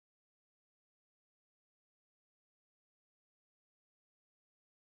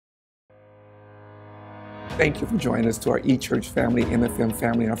Thank you for joining us, to our eChurch family, MFM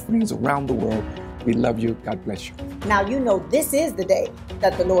family, and our friends around the world. We love you. God bless you. Now you know this is the day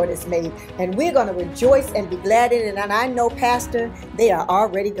that the Lord has made, and we're going to rejoice and be glad in it. And I know, Pastor, they are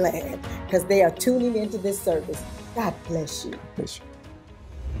already glad because they are tuning into this service. God bless you. Bless you.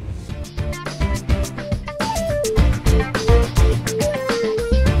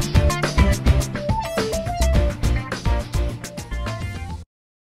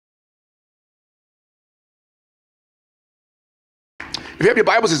 If you have your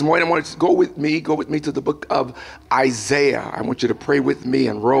Bibles this morning, I want you to go with me to the book of Isaiah. I want you to pray with me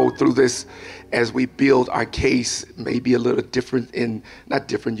and roll through this as we build our case. Maybe a little different not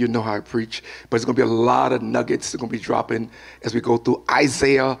different, you know how I preach, but it's going to be a lot of nuggets that are going to be dropping as we go through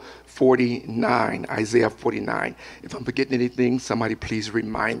Isaiah 49. Isaiah 49. If I'm forgetting anything, somebody please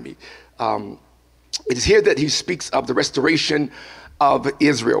remind me. It is here that he speaks of the restoration of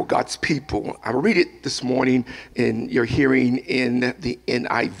Israel, God's people. I will read it this morning in your hearing in the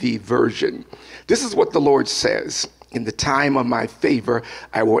NIV version. This is what the Lord says: in the time of my favor,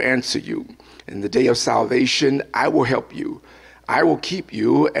 I will answer you. In the day of salvation, I will help you. I will keep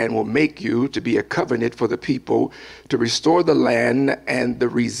you and will make you to be a covenant for the people, to restore the land and the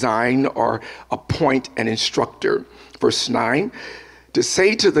resign or appoint an instructor. Verse 9, to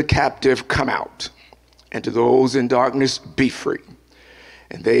say to the captive, come out, and to those in darkness, be free.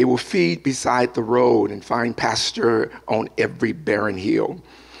 And they will feed beside the road and find pasture on every barren hill.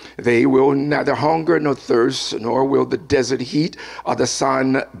 They will neither hunger nor thirst, nor will the desert heat or the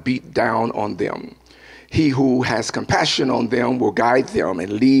sun beat down on them. He who has compassion on them will guide them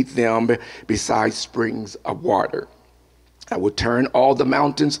and lead them beside springs of water. I will turn all the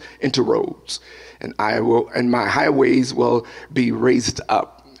mountains into roads, and my highways will be raised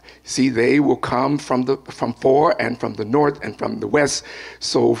up. See, they will come from far and from the north and from the west.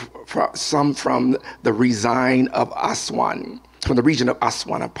 So some from the region of Aswan,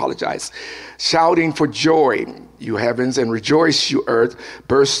 I apologize. Shouting for joy, you heavens, and rejoice, you earth.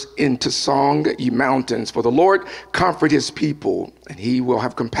 Burst into song, you mountains. For the Lord comfort his people, and he will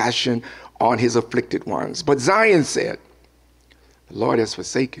have compassion on his afflicted ones. But Zion said, the Lord has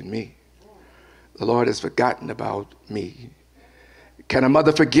forsaken me. The Lord has forgotten about me. Can a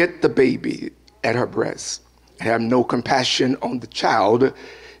mother forget the baby at her breast and have no compassion on the child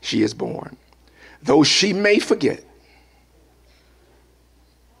she has born? Though she may forget.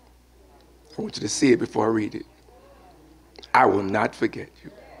 I want you to see it before I read it. I will not forget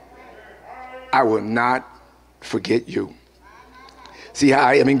you. I will not forget you. See how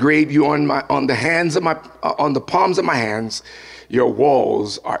I have engraved you on the palms of my hands. Your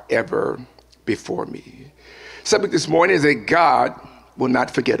walls are ever before me. Subject this morning is that God will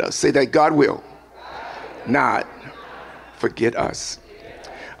not forget us. Say that God will not forget us.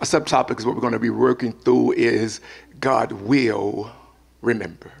 A subtopic is what we're going to be working through is God will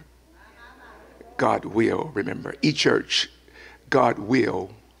remember. God will remember. eChurch, God will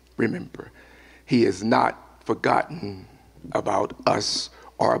remember. He is not forgotten about us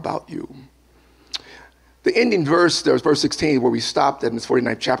or about you. The ending verse, there's verse 16 where we stopped in this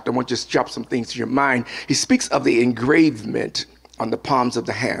 49th chapter. I want to just drop some things to your mind. He speaks of the engravement on the palms of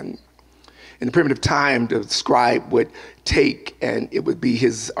the hand. In the primitive time, the scribe would take, and it would be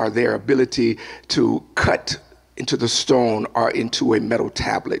his or their ability to cut into the stone or into a metal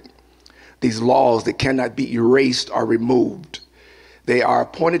tablet. These laws that cannot be erased or removed. They are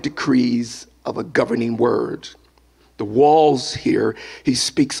appointed decrees of a governing word. The walls here, he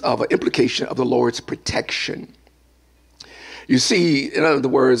speaks of an implication of the Lord's protection. You see, in other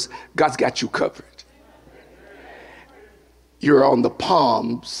words, God's got you covered. You're on the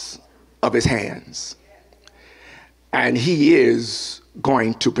palms of his hands. And he is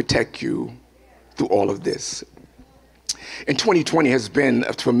going to protect you through all of this. And 2020 has been,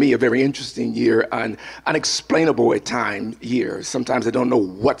 for me, a very interesting year, an unexplainable at times year. Sometimes I don't know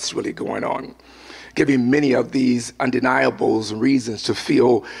what's really going on. Giving many of these undeniables and reasons to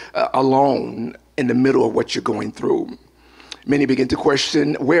feel alone in the middle of what you're going through. Many begin to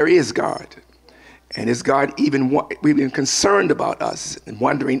question, where is God? And is God even concerned about us and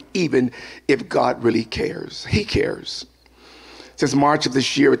wondering even if God really cares? He cares. Since March of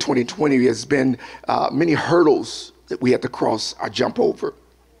this year, 2020, there has been many hurdles that we have to cross or jump over.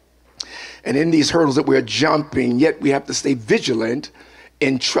 And in these hurdles that we're jumping, yet we have to stay vigilant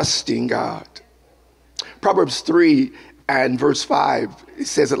in trusting God. Proverbs 3 and verse 5, it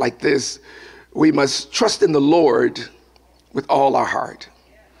says it like this: we must trust in the Lord with all our heart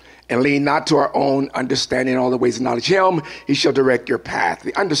and lean not to our own understanding, in all the ways acknowledge him, he shall direct your path.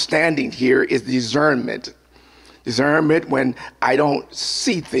 The understanding here is discernment. Discernment when I don't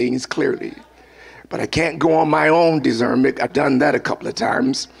see things clearly. But I can't go on my own discernment. I've done that a couple of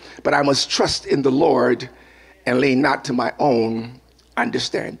times. But I must trust in the Lord and lean not to my own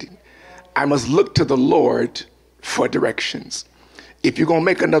understanding. I must look to the Lord for directions. If you're going to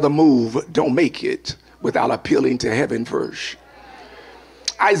make another move, don't make it without appealing to heaven first.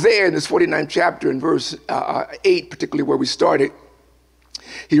 Isaiah in this 49th chapter in verse 8, particularly where we started,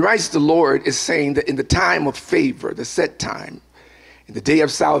 he writes, the Lord is saying that in the time of favor, the set time, in the day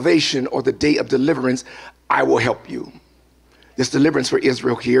of salvation or the day of deliverance, I will help you. This deliverance for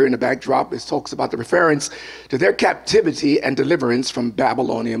Israel here in the backdrop, it talks about the reference to their captivity and deliverance from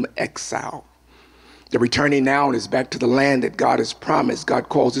Babylonian exile. They're returning now and is back to the land that God has promised. God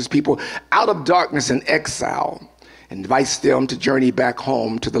calls his people out of darkness and exile and invites them to journey back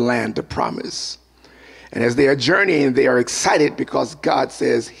home to the land of promise. And as they are journeying, they are excited because God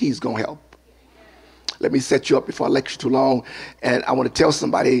says he's going to help. Let me set you up before I lecture too long. And I want to tell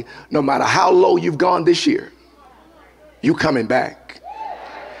somebody, no matter how low you've gone this year, you coming back.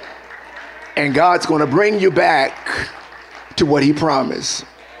 And God's going to bring you back to what he promised.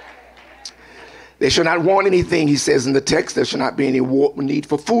 They shall not want anything, he says in the text. There shall not be any need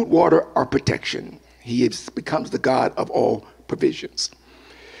for food, water, or protection. He becomes the God of all provisions.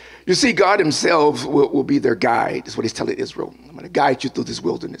 You see, God himself will be their guide, is what he's telling Israel. I'm going to guide you through this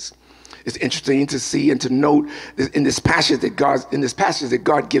wilderness. It's interesting to see and to note in this passage that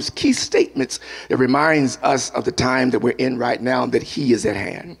God gives key statements that reminds us of the time that we're in right now, that he is at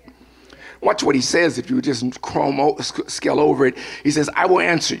hand. Watch what he says. If you just scale over it, he says, I will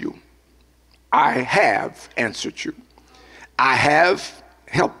answer you. I have answered you. I have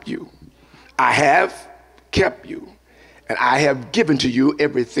helped you. I have kept you. And I have given to you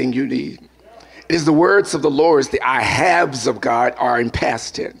everything you need. It is the words of the Lord, the I haves of God are in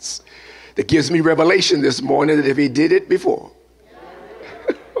past tense. That gives me revelation this morning that if he did it before,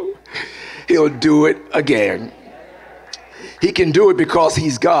 he'll do it again. He can do it because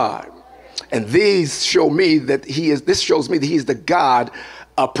he's God. And this shows me that he is the God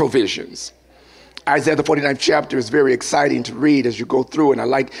of provisions. Isaiah, the 49th chapter, is very exciting to read as you go through. And I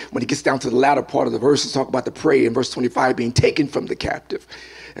like when he gets down to the latter part of the verses, talk about the prey in verse 25 being taken from the captive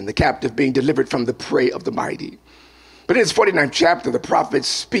and the captive being delivered from the prey of the mighty. But in his 49th chapter, the prophet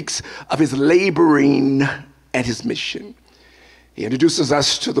speaks of his laboring and his mission. He introduces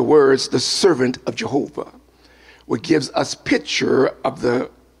us to the words, the servant of Jehovah, which gives us picture of the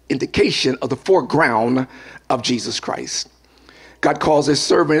indication of the foreground of Jesus Christ. God calls his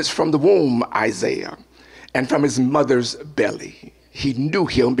servants from the womb, Isaiah, and from his mother's belly. He knew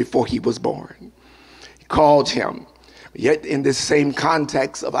him before he was born. He called him. Yet in this same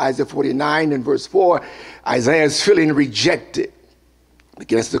context of Isaiah 49 and verse 4, Isaiah is feeling rejected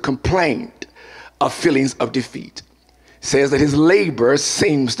against the complaint of feelings of defeat. It says that his labor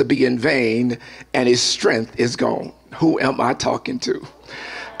seems to be in vain and his strength is gone. Who am I talking to?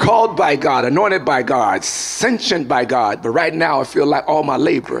 Called by God, anointed by God, sanctioned by God. But right now I feel like all my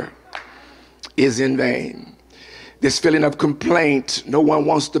labor is in vain. This feeling of complaint, no one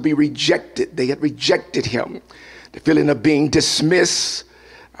wants to be rejected. They had rejected him. The feeling of being dismissed,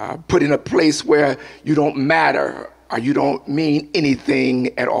 put in a place where you don't matter or you don't mean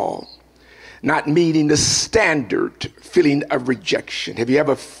anything at all. Not meeting the standard, feeling of rejection. Have you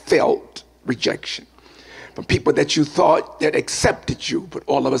ever felt rejection? From people that you thought that accepted you, but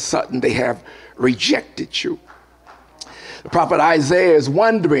all of a sudden they have rejected you. The prophet Isaiah is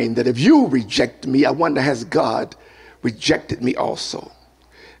wondering that if you reject me, I wonder, has God rejected me also?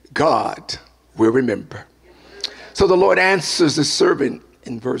 God will remember. So the Lord answers the servant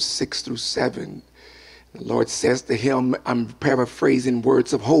in verse 6 through 7. The Lord says to him, I'm paraphrasing,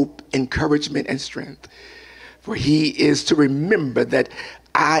 words of hope, encouragement, and strength. For he is to remember that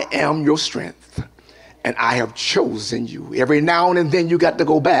I am your strength. And I have chosen you. Every now and then you got to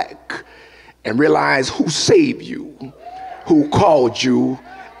go back and realize who saved you, who called you,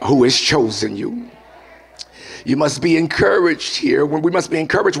 who has chosen you. You must be encouraged here. We must be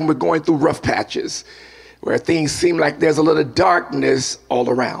encouraged when we're going through rough patches where things seem like there's a little darkness all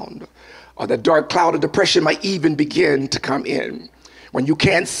around, or the dark cloud of depression might even begin to come in. When you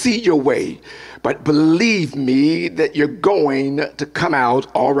can't see your way, but believe me that you're going to come out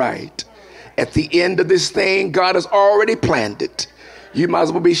all right. At the end of this thing, God has already planned it. You might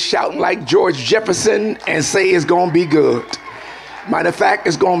as well be shouting like George Jefferson and say it's going to be good. Matter of fact,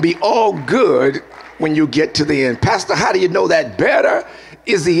 it's going to be all good when you get to the end. Pastor, how do you know that? Better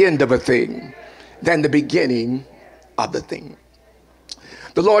is the end of a thing than the beginning of the thing.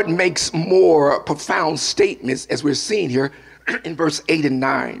 The Lord makes more profound statements as we're seeing here in verse 8 and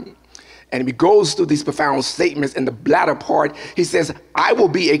 9. And he goes through these profound statements. In the latter part, he says, I will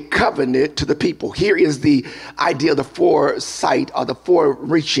be a covenant to the people. Here is the idea of the foresight or the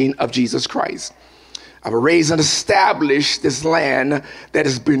forereaching of Jesus Christ. I will raise and establish this land that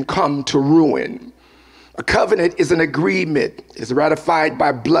has been come to ruin. A covenant is an agreement. It's ratified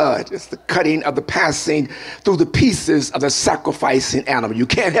by blood. It's the cutting of the passing through the pieces of the sacrificing animal. You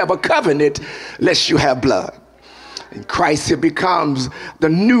can't have a covenant unless you have blood. In Christ, it becomes the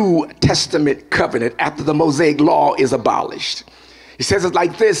New Testament covenant after the Mosaic law is abolished. He says it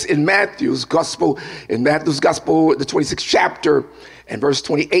like this in Matthew's gospel, the 26th chapter, and verse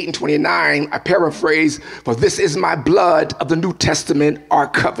 28 and 29, I paraphrase, for this is my blood of the New Testament, our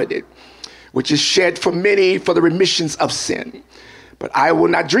covenant, which is shed for many for the remissions of sin. But I will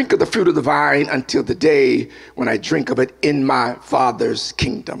not drink of the fruit of the vine until the day when I drink of it in my Father's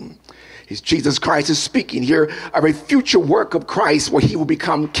kingdom. Jesus Christ is speaking here of a future work of Christ where he will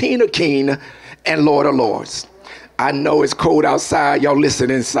become King of Kings and Lord of Lords. I know it's cold outside. Y'all listen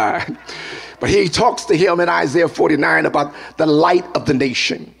inside. But he talks to him in Isaiah 49 about the light of the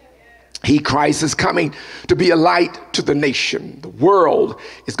nation. He, Christ, is coming to be a light to the nation. The world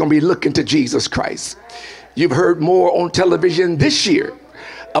is going to be looking to Jesus Christ. You've heard more on television this year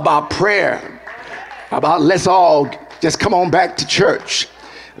about prayer, about let's all just come on back to church.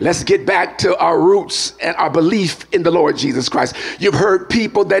 Let's get back to our roots and our belief in the Lord Jesus Christ. You've heard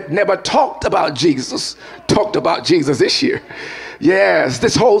people that never talked about Jesus this year. Yes,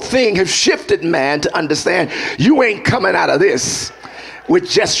 this whole thing has shifted man to understand you ain't coming out of this with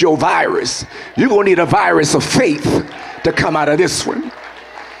just your virus. You're going to need a virus of faith to come out of this one.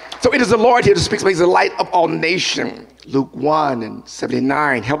 So it is the Lord here to speak. He's the light of all nations. Luke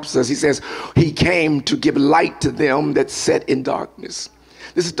 1:79 helps us. He says, he came to give light to them that sat in darkness.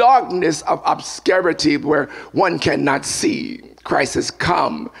 This darkness of obscurity where one cannot see. Christ has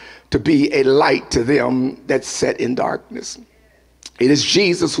come to be a light to them that sat in darkness. It is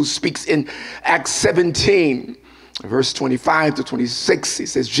Jesus who speaks in Acts 17, verse 25 to 26. He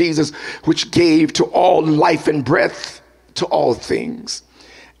says, Jesus, which gave to all life and breath to all things.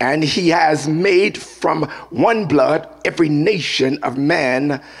 And he has made from one blood every nation of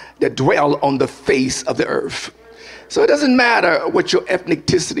man that dwell on the face of the earth. So it doesn't matter what your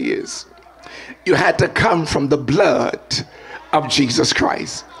ethnicity is. You had to come from the blood of Jesus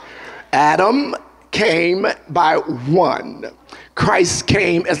Christ. Adam came by one. Christ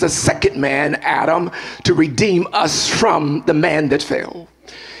came as the second man, Adam, to redeem us from the man that fell.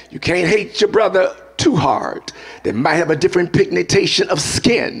 You can't hate your brother too hard. They might have a different pigmentation of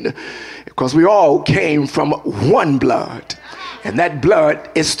skin because we all came from one blood. And that blood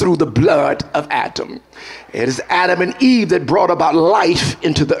is through the blood of Adam. It is Adam and Eve that brought about life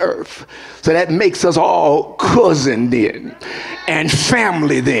into the earth. So that makes us all cousin then and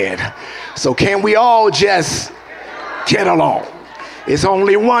family then. So can we all just get along? It's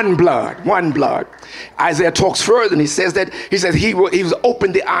only one blood, one blood. Isaiah talks further and he says he will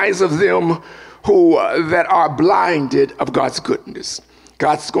open the eyes of them who that are blinded of God's goodness.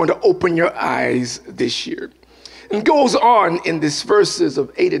 God's going to open your eyes this year. And goes on in these verses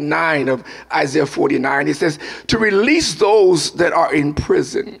of 8 and 9 of Isaiah 49. He says, to release those that are in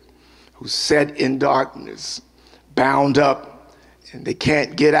prison, who sat in darkness, bound up, and they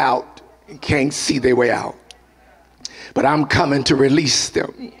can't get out and can't see their way out. But I'm coming to release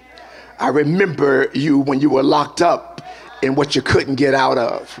them. I remember you when you were locked up in what you couldn't get out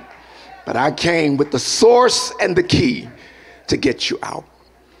of. But I came with the source and the key to get you out.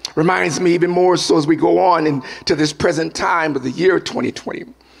 Reminds me even more so as we go on into this present time of the year 2020,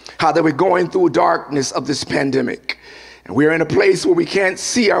 how that we're going through darkness of this pandemic. And we're in a place where we can't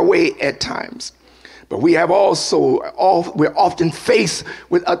see our way at times. But we have we're often faced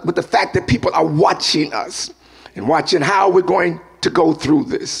with the fact that people are watching us and watching how we're going to go through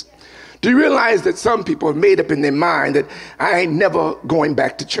this. Do you realize that some people have made up in their mind that I ain't never going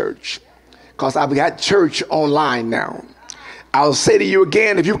back to church because I've got church online now? I'll say to you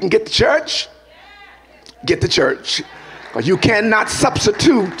again, if you can get to church, get to church. Because you cannot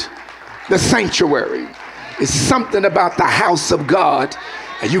substitute the sanctuary. It's something about the house of God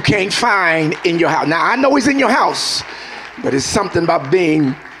that you can't find in your house. Now, I know he's in your house, but it's something about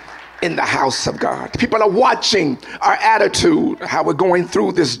being in the house of God. People are watching our attitude, how we're going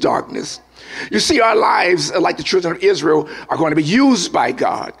through this darkness. You see, our lives, like the children of Israel, are going to be used by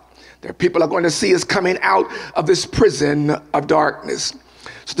God. There people are going to see us coming out of this prison of darkness.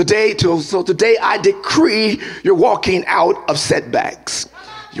 So today I decree you're walking out of setbacks.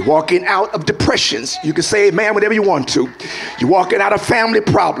 You're walking out of depressions. You can say, man, whatever you want to. You're walking out of family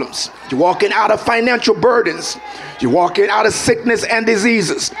problems. You're walking out of financial burdens. You're walking out of sickness and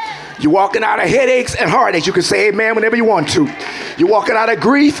diseases. You're walking out of headaches and heartaches. You can say amen whenever you want to. You're walking out of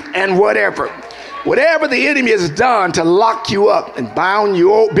grief and whatever. Whatever the enemy has done to lock you up and bend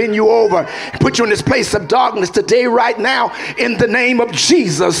you over, and put you in this place of darkness today, right now, in the name of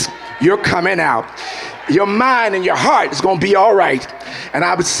Jesus, you're coming out. Your mind and your heart is going to be all right. And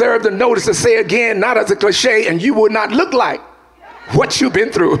I would serve the notice to say again, not as a cliche, and you will not look like what you've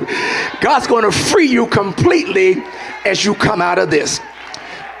been through. God's going to free you completely as you come out of this.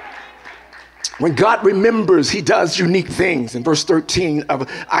 When God remembers, he does unique things. In verse 13 of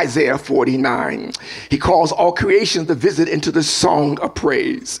Isaiah 49, he calls all creation to visit into the song of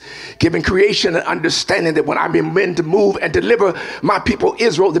praise, giving creation an understanding that when I begin to move and deliver my people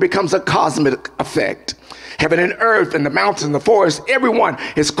Israel, there becomes a cosmic effect. Heaven and earth and the mountains and the forest, everyone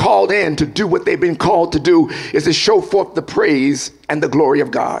is called in to do what they've been called to do, is to show forth the praise and the glory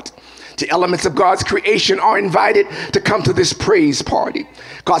of God. The elements of God's creation are invited to come to this praise party.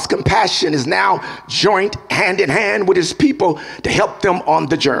 God's compassion is now joined hand in hand with his people to help them on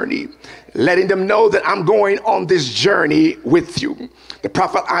the journey, letting them know that I'm going on this journey with you. The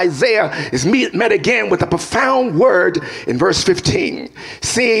prophet Isaiah is met again with a profound word in verse 15,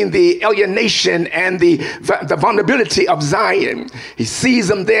 seeing the alienation and the vulnerability of Zion. He sees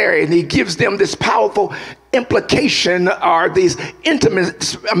them there and he gives them this powerful implication, or these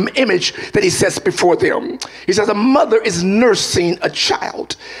intimate image that he sets before them. He says a mother is nursing a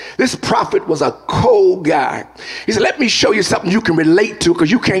child. This prophet was a cold guy. He said, let me show you something you can relate to, because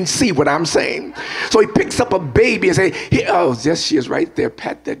you can't see what I'm saying. So he picks up a baby and says, oh, yes, she is right there.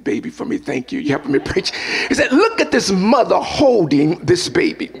 Pat that baby for me. Thank you. You helping me preach. He said, look at this mother holding this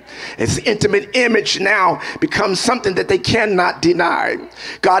baby. This intimate image now becomes something that they cannot deny.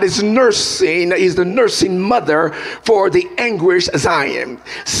 God is nursing. He's the nursing mother for the anguished Zion.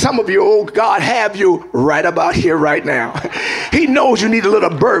 Some of you, oh, God have you right about here right now. He knows you need a little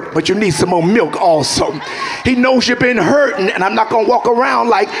burp, but you need some more milk also. He knows you've been hurting, and I'm not going to walk around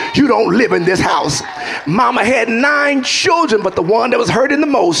like you don't live in this house. Mama had 9 children, but the one that was hurting the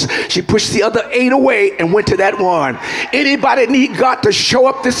most, she pushed the other 8 away and went to that one. Anybody need God to show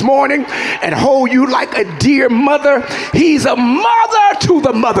up this morning and hold you like a dear mother? He's a mother to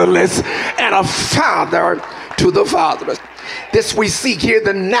the motherless and a father to the fatherless. This we see here,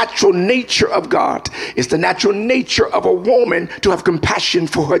 the natural nature of God. It's the natural nature of a woman to have compassion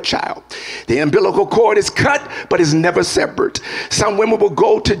for her child. The umbilical cord is cut, but is never severed. Some women will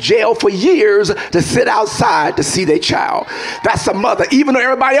go to jail for years to sit outside to see their child. That's a mother. Even though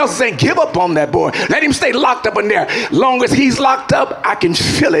everybody else is saying, give up on that boy. Let him stay locked up in there. Long as he's locked up, I can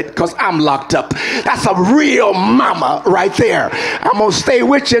feel it because I'm locked up. That's a real mama right there. I'm going to stay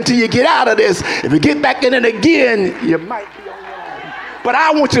with you until you get out of this. If you get back in it again, you might be on your own. But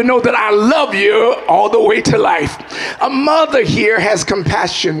I want you to know that I love you all the way to life. A mother here has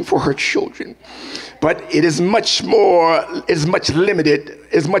compassion for her children, but it is much more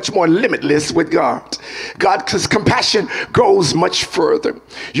limitless with God. God's compassion goes much further.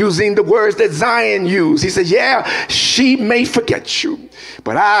 Using the words that Zion used, he said, yeah, she may forget you,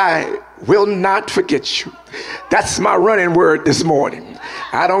 but I will not forget you. That's my running word this morning.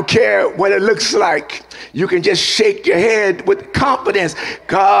 I don't care what it looks like. You can just shake your head with confidence.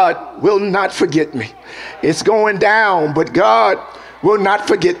 God will not forget me. It's going down, but God will not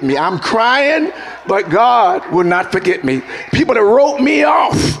forget me. I'm crying, but God will not forget me. People that wrote me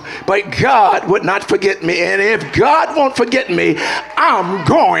off, but God would not forget me. And if God won't forget me, I'm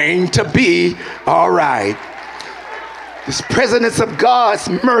going to be all right. This presence of God's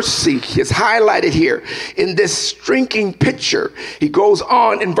mercy is highlighted here in this striking picture. He goes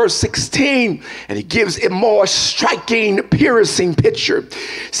on in verse 16 and he gives a more striking, piercing picture.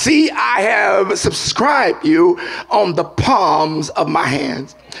 See, I have subscribed you on the palms of my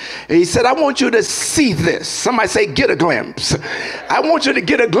hands. And he said, I want you to see this. Somebody say, get a glimpse. I want you to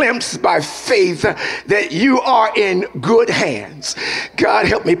get a glimpse by faith that you are in good hands. God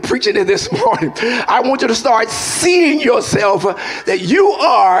help me preaching it this morning. I want you to start seeing yourself that you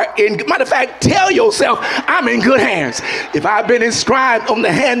are in, matter of fact, tell yourself, I'm in good hands. If I've been inscribed on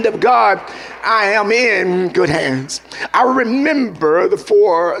the hand of God, I am in good hands. I remember the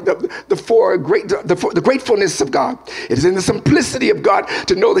gratefulness of God. It is in the simplicity of God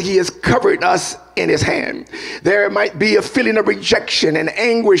to know that he has covered us in his hand. There might be a feeling of rejection and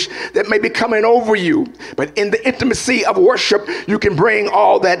anguish that may be coming over you, but in the intimacy of worship, you can bring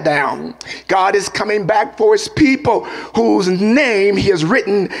all that down. God is coming back for his people whose name he has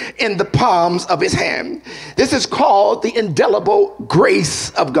written in the palms of his hand. This is called the indelible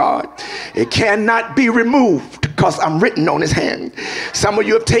grace of God. It cannot be removed because I'm written on his hand. Some of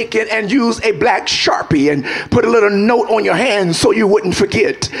you have taken and used a black Sharpie and put a little note on your hand so you wouldn't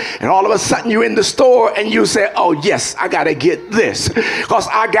forget. And all of a sudden you're in the store and you say, oh yes, I gotta get this because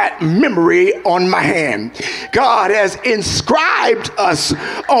I got memory on my hand. God has inscribed us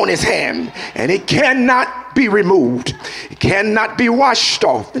on his hand, and it cannot be removed. It cannot be washed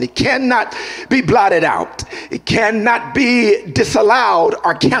off, and it cannot be blotted out. It cannot be disallowed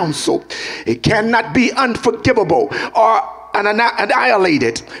or counseled. It cannot be unforgivable or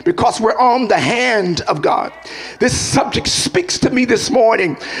annihilated because we're on the hand of God. This subject speaks to me this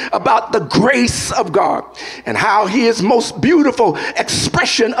morning about the grace of God and how he is most beautiful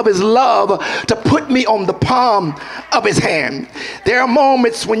expression of his love to put me on the palm of his hand. There are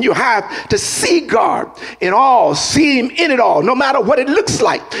moments when you have to see God in all, see him in it all, no matter what it looks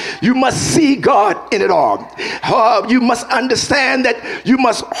like. You must see God in it all. You must understand that you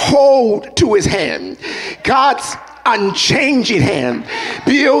must hold to his hand. God's unchanging hand.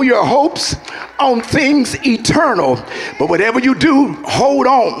 Build your hopes on things eternal, but whatever you do, hold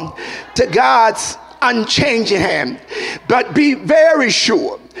on to God's unchanging hand. But be very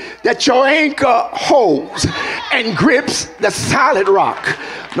sure that your anchor holds and grips the solid rock.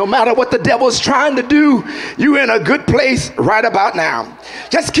 No matter what the devil's trying to do, you're in a good place right about now.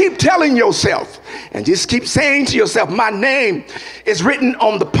 Just keep telling yourself and just keep saying to yourself, my name is written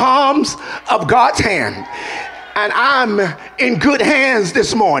on the palms of God's hand. And I'm in good hands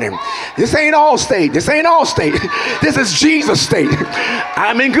this morning. This ain't Allstate. This ain't Allstate. This is Jesus State.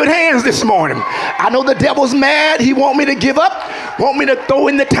 I'm in good hands this morning. I know the devil's mad. He want me to give up, want me to throw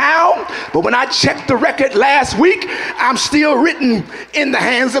in the towel. But when I checked the record last week, I'm still written in the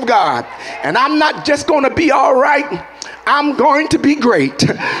hands of God. And I'm not just going to be all right. I'm going to be great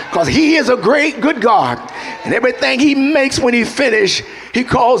because he is a great, good God. And everything he makes when he finishes, he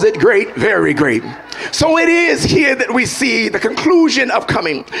calls it great, very great. So it is here that we see the conclusion of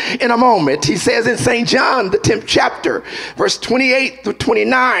coming in a moment. He says in St. John, the 10th chapter, verse 28 through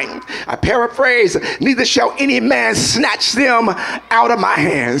 29, I paraphrase, neither shall any man snatch them out of my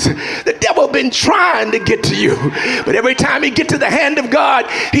hands. The devil been trying to get to you, but every time he get to the hand of God,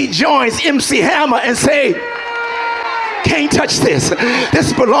 he joins MC Hammer and say, can't touch this.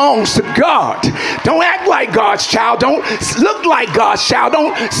 This belongs to God. Don't act like God's child. Don't look like God's child.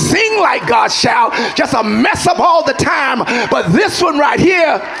 Don't sing like God's child. Just a mess up all the time. But this one right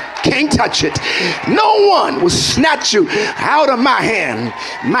here, can't touch it. No one will snatch you out of my hand.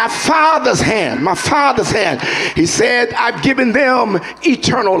 My Father's hand. My Father's hand. He said, I've given them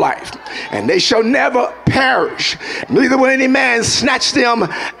eternal life, and they shall never perish. Neither will any man snatch them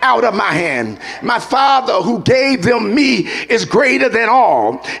out of my hand. My Father who gave them me is greater than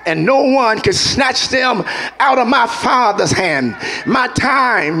all, and no one can snatch them out of my Father's hand. My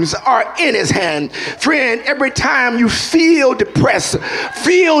times are in his hand. Friend, every time you feel depressed,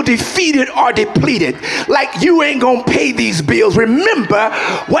 feel defeated or depleted, like you ain't gonna pay these bills, remember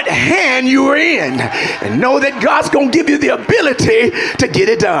what hand you are in and know that God's gonna give you the ability to get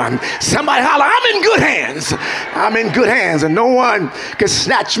it done. Somebody holler, I'm in good hands. I'm in good hands, and no one can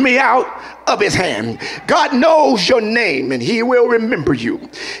snatch me out of his hand. God knows your name and he will remember you.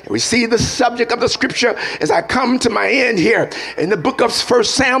 And we see the subject of the scripture as I come to my end here in the book of 1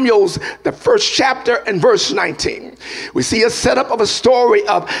 Samuel, the 1st chapter and verse 19. We see a setup of a story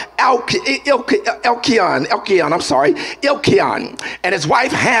of Elkiah and his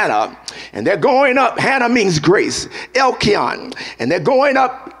wife Hannah, and they're going up. Hannah means grace. Elkiah, and they're going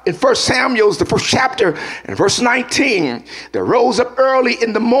up in 1 Samuel, the 1st chapter and verse 19. They rose up early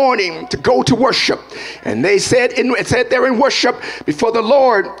in the morning to go to worship, and they said they're in worship before the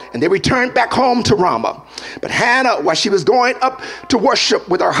Lord, and they returned back home to Ramah. But Hannah, while she was going up to worship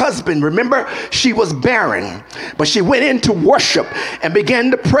with her husband, remember, she was barren, but she went into worship and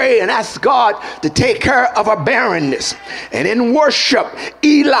began to pray and ask God to take care of her barrenness. And in worship,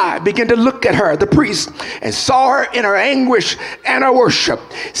 Eli began to look at her, the priest, and saw her in her anguish and her worship.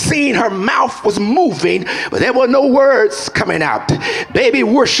 Seeing her mouth was moving, but there were no words coming out. Baby,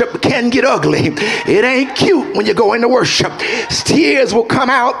 worship can get ugly. It ain't cute when you go into worship. Tears will come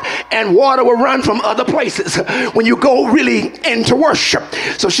out and water will run from other places when you go really into worship.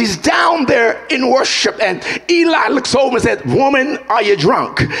 So she's down there in worship, and Eli looks over and said, woman, are you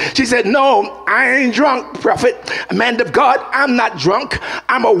drunk? She said, no, I ain't drunk, prophet, man of God. I'm not drunk.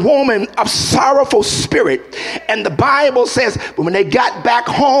 I'm a woman of sorrowful spirit. And the Bible says when they got back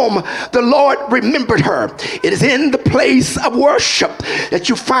home, the Lord remembered her. It is in the place of worship that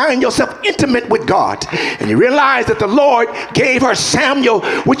you find yourself intimate with God. And you realize that the Lord gave her Samuel,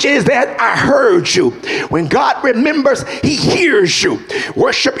 which is that I heard you. When God remembers, he hears you.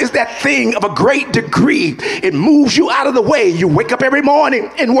 Worship is that thing of a great degree. It moves you out of the way. You wake up every morning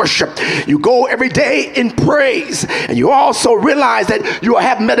in worship. You go every day in praise. And you also realize that you will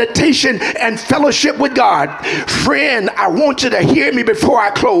have meditation and fellowship with God. Friend, I want you to hear me before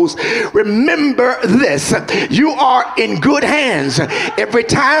I close. Remember this. You are in good hands. Every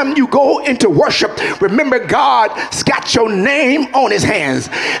time you go into worship, remember God's got your name on his hands.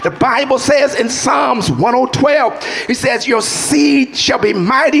 The Bible says in Psalms 112, he says, your seed shall be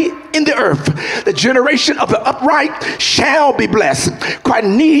mighty in the earth. The generation of the upright shall be blessed.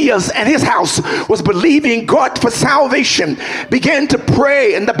 Cornelius and his house was believing God for salvation, began to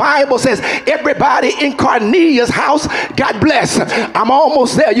pray, and the Bible says everybody in Cornelius' house got blessed. I'm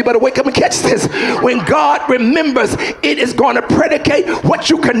almost there. You better wake up and catch this. When God remembers, it is going to predicate what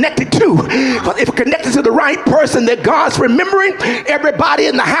you connected to. But if connected to the right person that God's remembering, everybody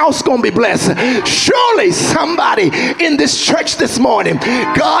in the house going to be blessed. Surely somebody in this church this morning,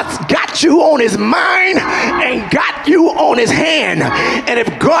 God's got you on his mind and got you on his hand. And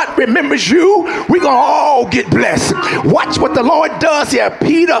if God remembers you, we're going to all get blessed. Watch what the Lord does here.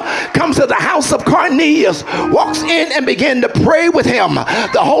 Peter comes to the house of Cornelius, walks in and began to pray with him.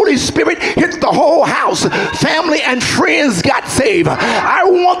 The Holy Spirit hits the whole house. Family and friends got saved. I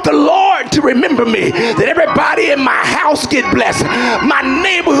want the Lord to remember me, that everybody in my house get blessed. My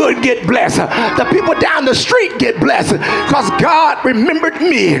neighborhood get blessed. The people down the street get blessed because God remembered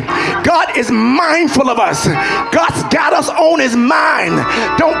me. God is mindful of us. God's got us on his mind.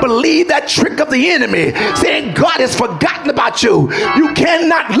 Don't believe that trick of the enemy saying God has forgotten about you. You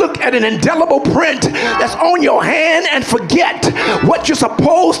cannot look at an indelible print that's on your hand and forget what you're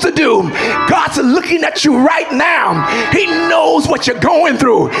supposed to do. God's looking at you right now. He knows what you're going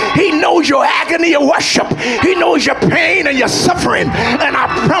through. He knows your agony of worship. He knows your pain and your suffering. And I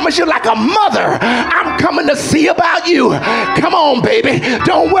promise you, like a mother, I'm coming to see about you. Come on, baby.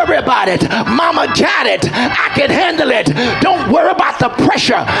 Don't worry about it. Mama got it. I can handle it. Don't worry about the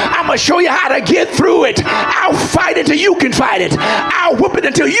pressure. I'm going to show you how to get through it. I'll fight until you can fight it. I'll whoop it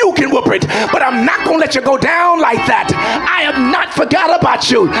until you can whoop it. But I'm not going to let you go down like that. I have not forgot about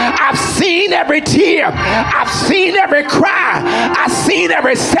you. I've seen every tear. I've seen every cry. I've seen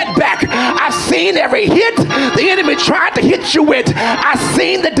every setback. I've seen every hit the enemy tried to hit you with. I've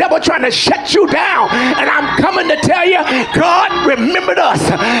seen the devil trying to shut you down. And I'm coming to tell you, God remembered us.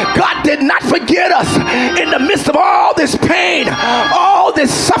 God did not forget us in the midst of all this pain, all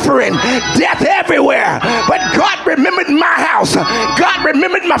this suffering, death everywhere. But God remembered my house. God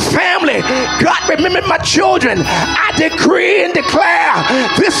remembered my family. God remembered my children. I decree and declare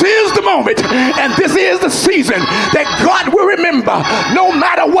this is the moment and this is the season that God will remember. No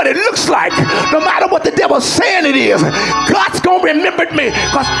matter what it looks like, no matter what the devil's saying it is, God's going to remember me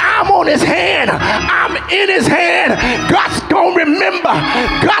because I'm on his hand. I'm in his hand. God's going to remember.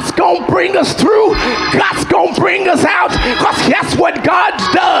 God's going to bring us through. God's going to bring us out because that's what God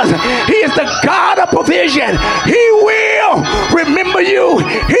does. He is the God of provision. He will remember you.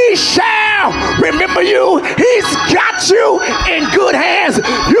 He shall remember you. He's got you in good hands.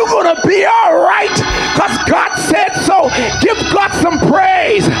 You're going to be all right because God said so. Give God some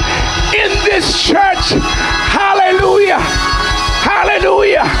praise in this church. Hallelujah.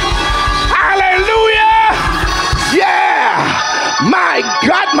 Hallelujah. Hallelujah. Yeah. My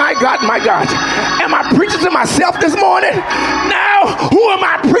God, my God, my God. Am I preaching to myself this morning? Now, who am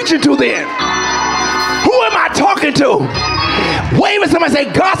I preaching to then? Who am I talking to? Wave at somebody and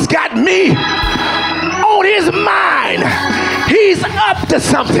say, God's got me on his mind. He's up to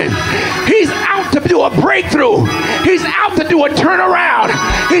something. He's out to do a breakthrough. He's out to do a turnaround.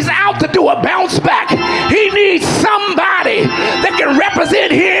 He's out to do a bounce back. He needs somebody that can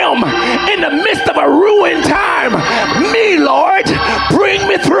represent him in the midst of a ruined time. Me, Lord, bring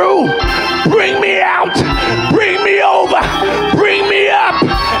me through. Bring me out. Bring me over. Bring me up.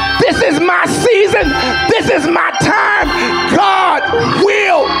 This is my season. This is my time. God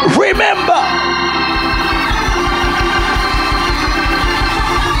will remember.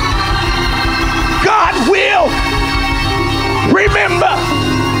 God will remember.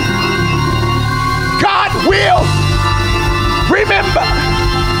 God will remember.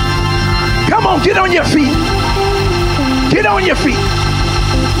 Come on, get on your feet. Get on your feet.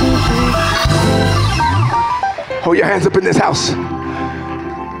 Hold your hands up in this house.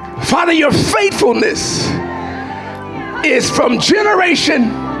 Father, your faithfulness is from generation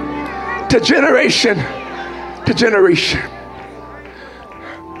to generation to generation.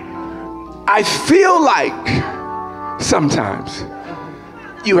 I feel like sometimes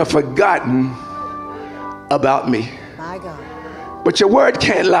you have forgotten about me. My God. But your word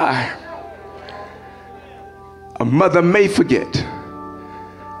can't lie. A mother may forget,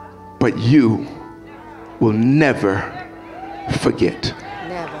 but you will never forget.